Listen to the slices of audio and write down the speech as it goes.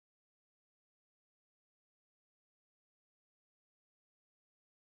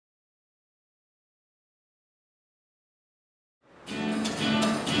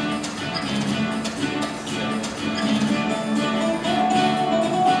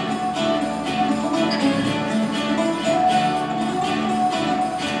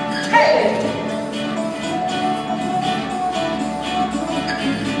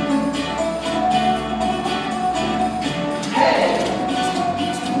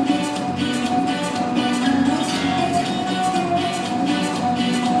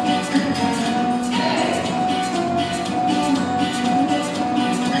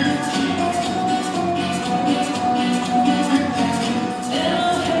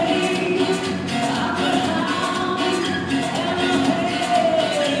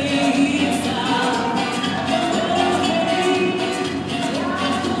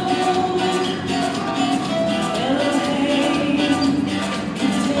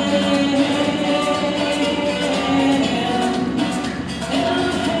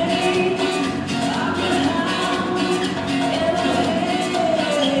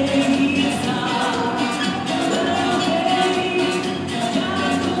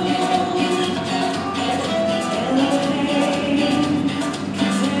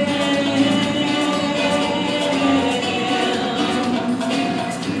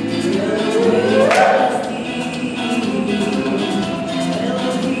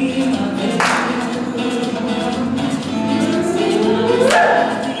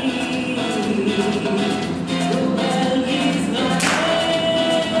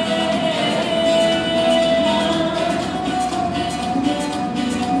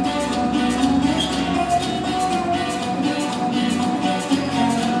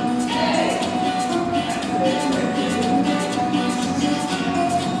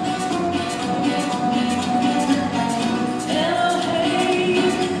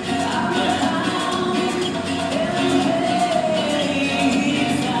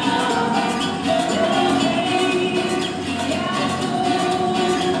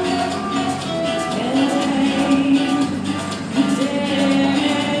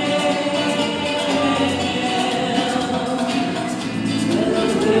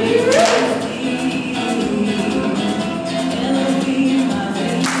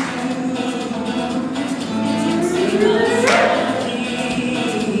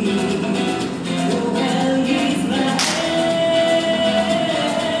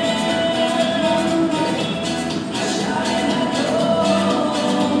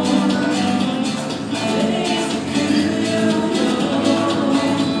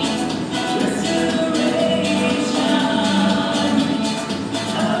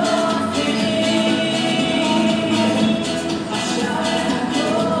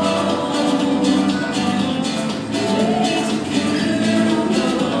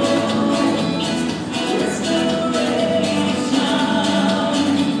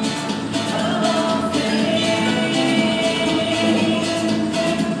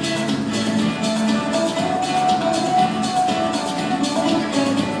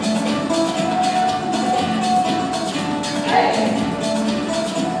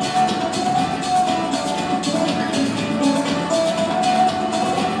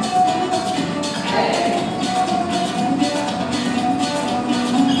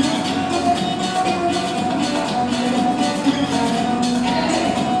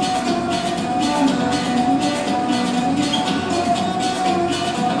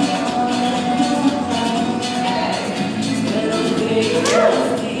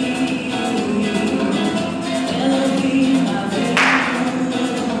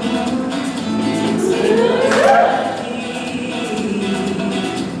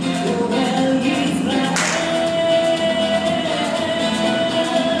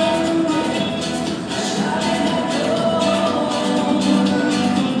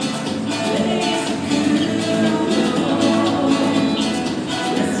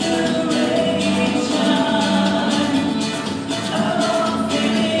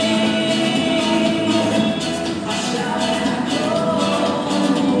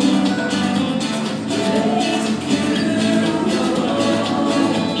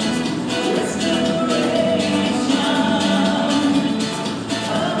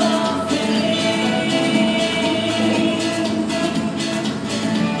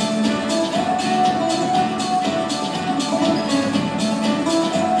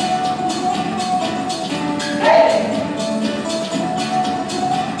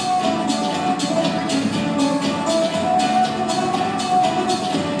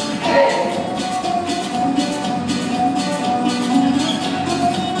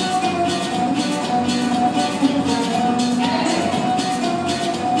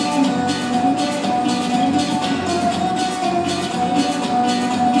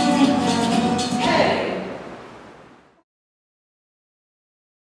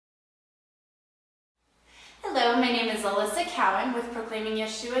Proclaiming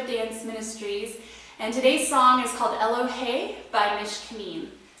Yeshua Dance Ministries, and today's song is called Elohay by Mishkanim.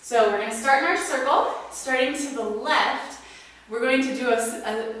 So we're going to start in our circle, starting to the left. We're going to do a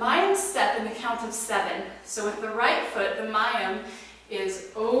mayim step in the count of 7. So with the right foot, the mayim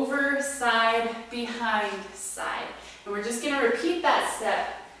is over, side, behind, side. And we're just going to repeat that step,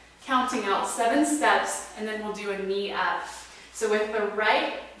 counting out 7 steps, and then we'll do a knee up. So with the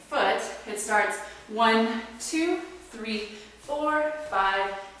right foot, it starts 1, 2, 3, 4,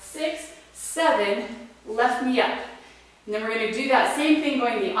 5, 6, 7, left knee up. And then we're going to do that same thing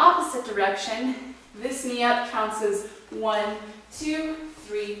going the opposite direction. This knee up counts as 1, 2,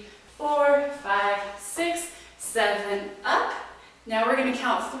 3, 4, 5, 6, 7, up. Now we're going to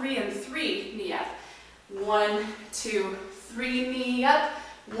count 3 and 3, knee up. 1, 2, 3, knee up.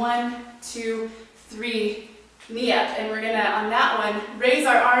 1, 2, 3, knee up. And we're going to, on that one, raise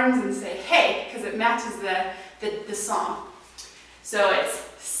our arms and say, hey, because it matches the song. So it's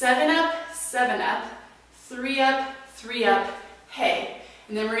 7 up, 3 up, 3 up, hey.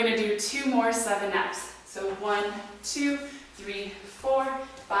 And then we're going to do 2 more 7 ups. So 1, 2, 3, 4,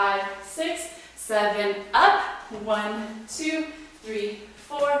 5, 6, 7, up. 1, 2, 3,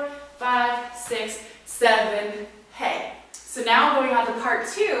 4, 5, 6, 7, hey. So now going on to part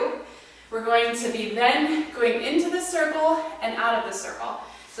 2, we're going to be then going into the circle and out of the circle.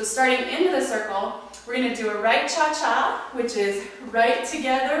 So starting into the circle, we're going to do a right cha-cha, which is right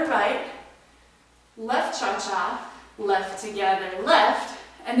together, right, left cha-cha, left together, left,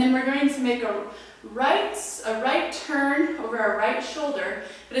 and then we're going to make a right turn over our right shoulder,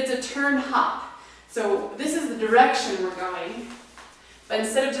 but it's a turn hop. So this is the direction we're going, but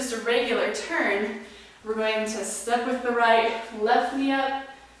instead of just a regular turn, we're going to step with the right, left knee up,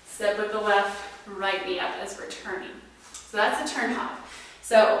 step with the left, right knee up as we're turning. So that's a turn hop.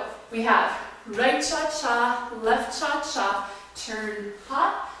 So we have right cha-cha, left cha-cha, turn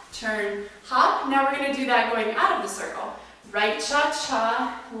hop, turn hop. Now we're going to do that going out of the circle. Right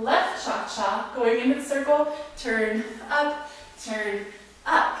cha-cha, left cha-cha, going into the circle, turn up, turn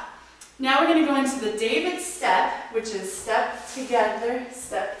up. Now we're going to go into the David step, which is step together,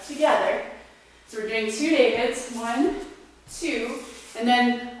 so we're doing 2 Davids, 1, 2, and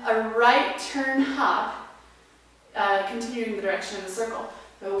then a right turn hop, continuing the direction of the circle.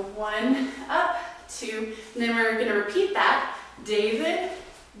 So 1 up, 2, and then we're going to repeat that. David,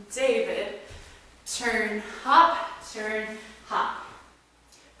 David, turn hop, turn hop.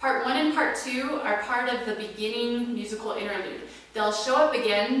 Part 1 and part 2 are part of the beginning musical interlude. They'll show up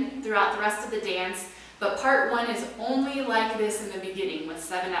again throughout the rest of the dance, but part 1 is only like this in the beginning with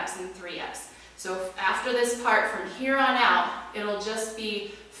 7 ups and 3 ups. So after this part, from here on out, it'll just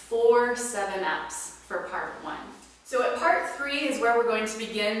be 4 7 ups for part 1. So at part 3 is where we're going to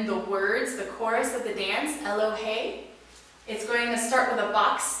begin the words, the chorus of the dance, Elohay. It's going to start with a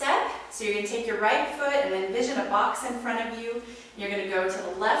box step. So you're going to take your right foot and then envision a box in front of you. You're going to go to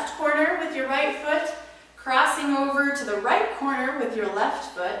the left corner with your right foot, crossing over to the right corner with your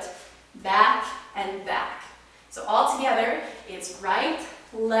left foot, back and back. So all together, it's right,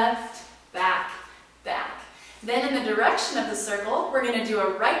 left, back, back. Then in the direction of the circle, we're going to do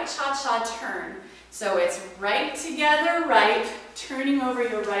a right cha-cha turn. So it's right together, right, turning over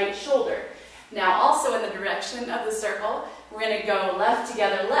your right shoulder. Now also in the direction of the circle, we're going to go left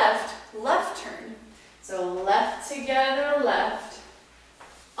together, left, left turn. So left together, left,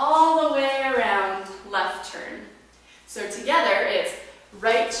 all the way around, left turn. So together it's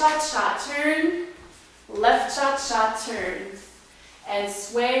right cha-cha turn, left cha-cha turn, and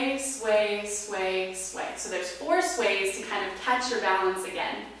sway, sway, sway, sway. So there's 4 sways to kind of catch your balance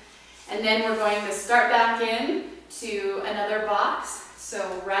again. And then we're going to start back in to another box.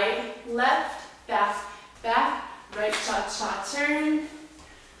 So right, left, back, back, right cha-cha turn,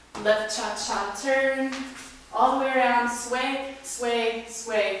 left cha-cha turn, all the way around, sway, sway,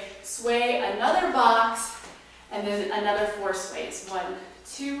 sway, sway, another box, and then another 4 sways. 1,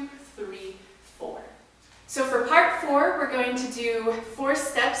 2, 3, 4. So for part 4, we're going to do 4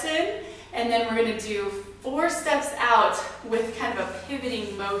 steps in, and then we're going to do 4 steps out with kind of a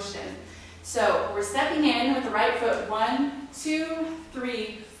pivoting motion. So we're stepping in with the right foot, 1, 2,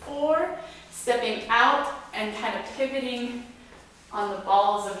 3, 4, stepping out and kind of pivoting on the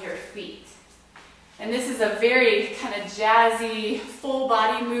balls of your feet. And this is a very kind of jazzy, full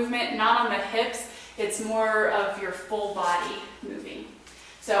body movement, not on the hips. It's more of your full body moving.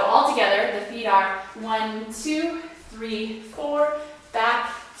 So all together, the feet are 1, 2, 3, 4,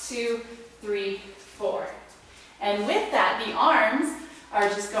 back, 2, 3, 4. And with that, the arms are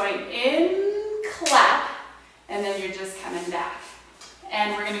just going in, clap, and then you're just coming back.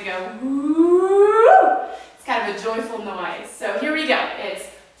 And we're going to go, woo! It's kind of a joyful noise. So here we go. It's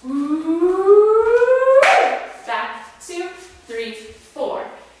ooh, back, 2, 3, 4.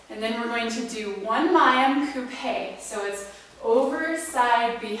 And then we're going to do one mayim coupe. So it's over,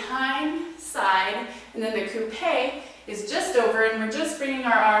 side, behind, side. And then the coupe is just over, and we're just bringing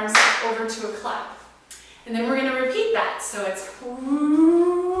our arms over to a clap. And then we're going to repeat that. So it's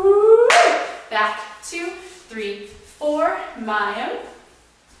ooh, back, 2, 3, 4, mayim,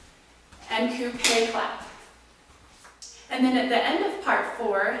 and coupe clap. And then at the end of part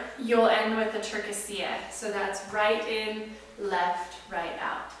 4, you'll end with a terkesia. So that's right in, left, right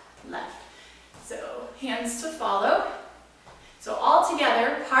out, left. So hands to follow. So all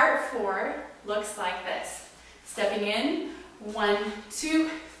together, part 4 looks like this. Stepping in, 1, 2,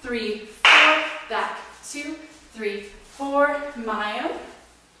 3, 4, back, 2, 3, 4, mayim,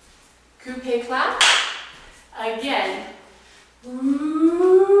 coupe clap. Again,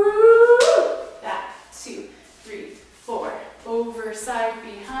 ooh, back, 2, 3, 4, over, side,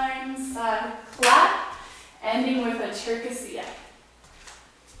 behind, side, clap, ending with a terkesia.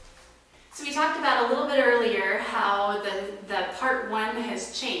 So we talked about a little bit earlier how the part 1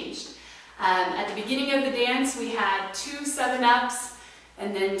 has changed. At the beginning of the dance, we had 2 7-ups,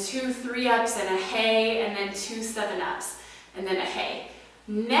 and then 2 3-ups and a hey, and then 2 7-ups, and then a hey.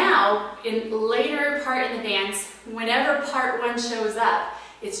 Now, in later part in the dance, whenever part 1 shows up,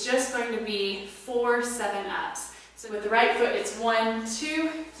 it's just going to be 4 7-ups. So with the right foot, it's 1, 2,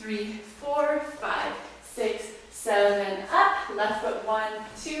 3, 4, 5, 6, 7, up. Left foot, 1,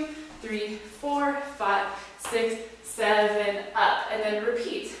 2, 3, 4, 5, 6, 7, up. And then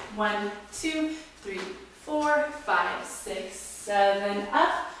repeat. 1, 2, 3, 4, 5, 6, 7,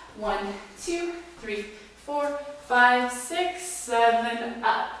 up. 1, 2, 3, 4, 5, 6, 7,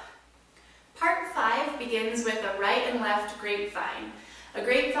 up. Part 5 begins with a right and left grapevine. A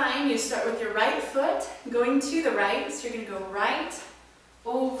grapevine, you start with your right foot going to the right, so you're going to go right,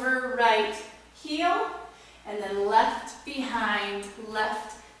 over, right, heel, and then left, behind,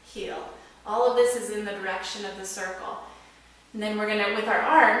 left, heel. All of this is in the direction of the circle. And then we're going to, with our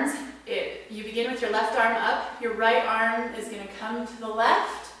arms, you begin with your left arm up, your right arm is going to come to the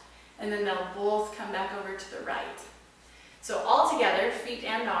left, and then they'll both come back over to the right. So all together, feet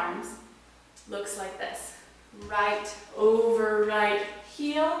and arms, looks like this. Right, over, right,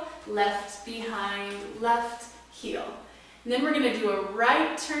 heel, left, behind, left, heel. And then we're going to do a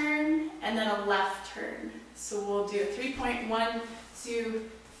right turn and then a left turn. So we'll do 3.1, 2,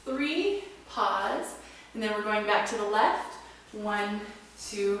 3, pause, and then we're going back to the left, 1,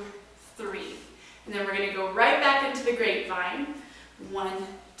 2, 3. And then we're going to go right back into the grapevine, 1,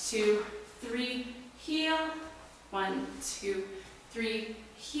 2, 3, heel, 1, 2, 3,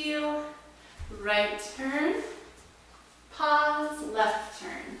 heel, right turn, pause, left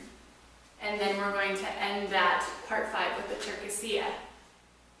turn. And then we're going to end that part 5 with the terkesia.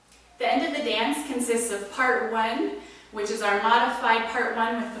 The end of the dance consists of part 1, which is our modified part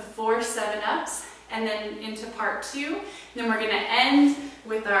 1 with the 4 7-ups, and then into part 2. Then we're going to end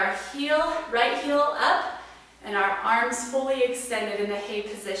with our heel, right heel up, and our arms fully extended in the hey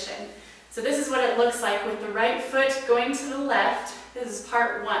position. So this is what it looks like with the right foot going to the left. This is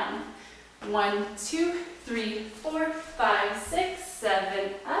part 1. 1, 2, 3, 4, 5, 6,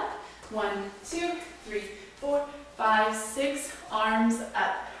 7, up. 1, 2, 3, 4, 5, 6, arms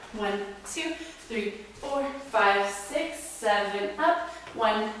up. 1, 2, 3, 4, 5, 6, 7, up.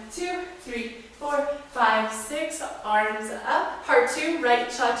 1, 2, 3, 4, 5, 6, arms up. Part 2, right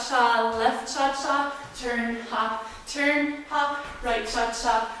cha-cha, left cha-cha, turn, hop, right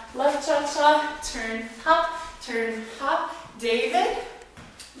cha-cha, left cha-cha, turn, hop, David,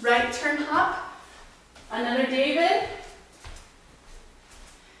 right turn, hop, another David,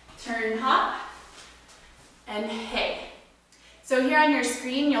 turn, hop, and hey. So here on your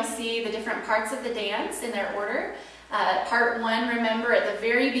screen, you'll see the different parts of the dance in their order. Part 1, remember, at the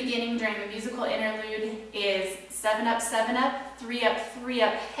very beginning during the musical interlude is 7-up, 7-up, 3-up,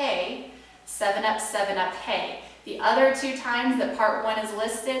 3-up, hey, 7-up, 7-up, hey. The other 2 times that part 1 is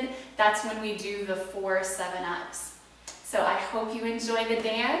listed, that's when we do the 4 7-ups. So I hope you enjoy the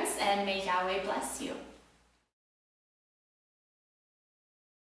dance, and may Yahweh bless you.